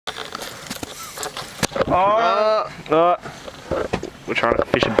We're trying to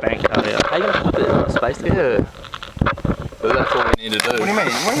fish a bank out here. How you gonna put it? Space to Yeah. But that's all we need to do. What do you mean?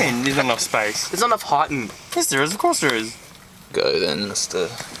 What do you mean there's not enough space? There's not enough height and... Yes there is, of course there is. Go then, Mr.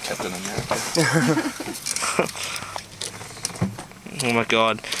 Captain America. Oh my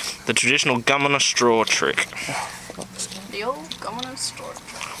god. The traditional gum on a straw trick. The old gum on a straw.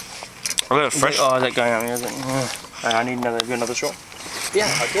 I got a fresh... Oh, is that going on? Is it? I need another straw. Yeah,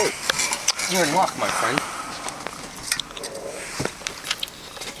 I do. You're in luck, my friend.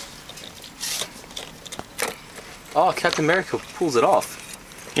 Oh, Captain America pulls it off.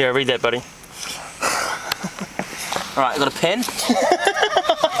 Yeah, read that, buddy. Alright, got a pen?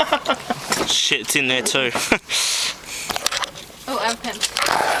 Shit, it's in there too. Oh, I have a pen.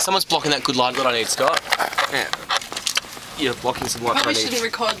 Someone's blocking that good light that I need, Scott. Yeah. You're blocking some light that I Probably need. shouldn't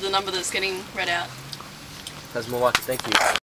record the number that's getting read out. That's more like it, thank you.